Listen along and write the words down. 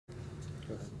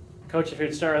Coach, if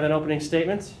you'd start with an opening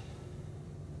statement.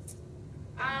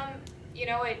 You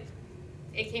know, it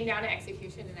came down to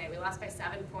execution tonight. We lost by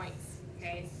 7 points,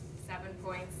 okay? 7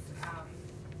 points.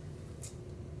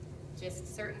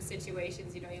 Just certain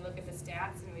situations, you know, you look at the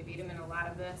stats and we beat them in a lot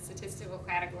of the statistical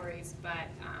categories, but,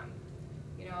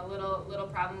 you know, a little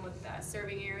problem with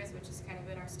serving errors, which has kind of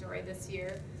been our story this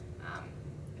year.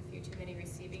 A few too many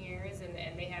receiving errors,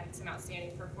 and they had some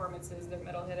outstanding performances. Their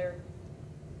middle hitter,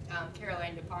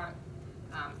 Caroline DuPont,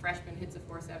 freshman, hits a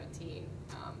 417.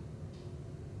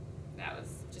 That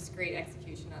was just great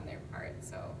execution on their part,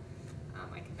 so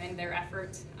I commend their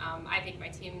effort. I think my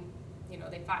team, you know,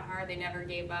 they fought hard, they never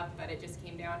gave up, but it just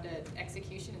came down to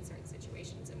execution in certain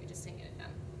situations, and we just didn't get it done.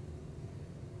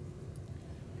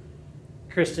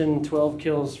 Kristen, 12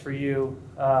 kills for you.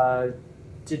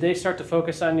 Did they start to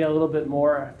focus on you a little bit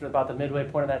more after about the midway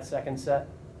point of that second set?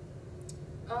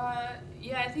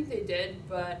 Yeah, I think they did,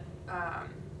 but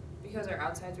because our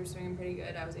outsides were swinging pretty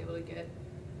good, I was able to get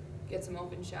some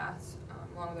open shots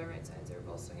along with our right sides. They were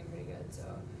both swinging pretty good, so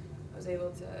I was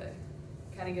able to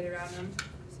kind of get around them.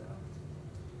 So.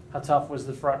 How tough was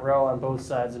the front row on both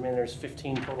sides? I mean, there's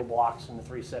 15 total blocks in the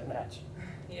 3-set match.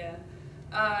 Yeah,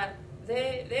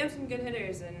 they have some good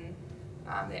hitters, and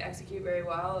they execute very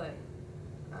well, and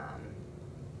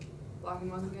blocking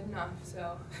wasn't good enough.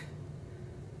 So.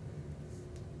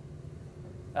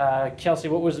 Kelsey,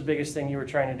 what was the biggest thing you were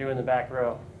trying to do in the back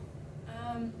row?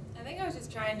 I think I was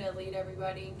just trying to lead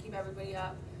everybody and keep everybody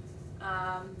up.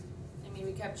 I mean,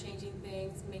 we kept changing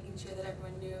things, making sure that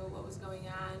everyone knew what was going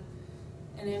on.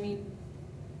 And I mean,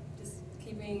 just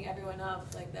keeping everyone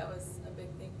up, like that was a big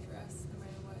thing for us no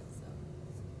matter what. So.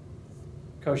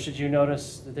 Coach, did you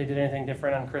notice that they did anything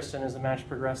different on Kristen as the match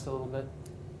progressed a little bit?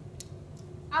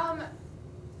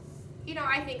 You know,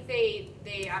 I think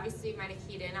they obviously might have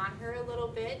keyed in on her a little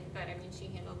bit, but I mean, she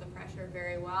handled the pressure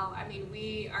very well. I mean,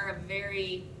 we are a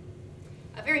very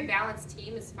balanced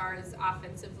team as far as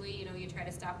offensively. You know, you try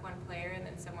to stop one player and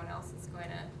then someone else is going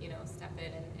to, you know, step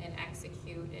in and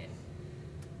execute. And,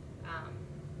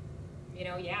 you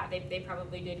know, yeah, they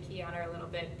probably did key on her a little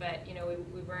bit, but, you know,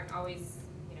 we weren't always,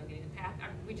 you know, getting the path.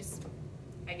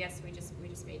 I guess we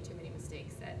just made too many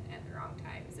mistakes at the wrong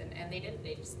times, and they didn't.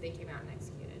 They came out and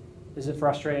executed. Is it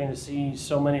frustrating to see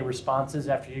so many responses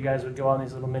after you guys would go on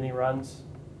these little mini runs?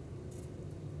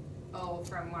 Oh,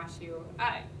 from WashU?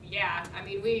 Yeah. I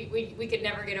mean, we could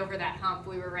never get over that hump.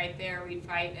 We were right there. We'd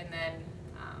fight, and then,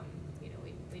 you know,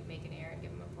 we'd make an error and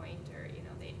give them a point, or, you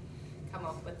know, they'd come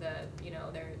up with you know,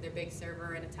 their big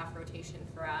server and a tough rotation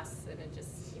for us, and it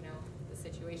just, you know, the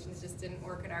situations just didn't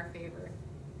work in our favor.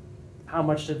 How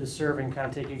much did the serving kind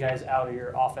of take you guys out of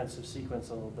your offensive sequence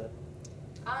a little bit?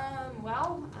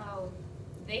 Well,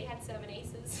 they had 7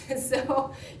 aces,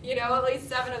 so, you know, at least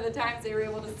 7 of the times they were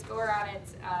able to score on it.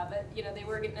 But, you know, they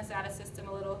were getting us out of system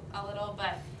a little.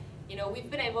 But, you know, we've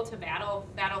been able to battle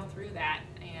through that.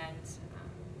 And,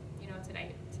 you know,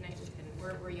 tonight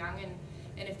we're young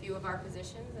in a few of our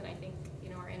positions, and I think, you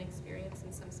know, our inexperience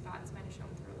in some spots might have shown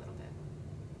through a little bit.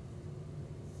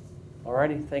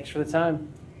 Alrighty, thanks for the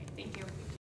time.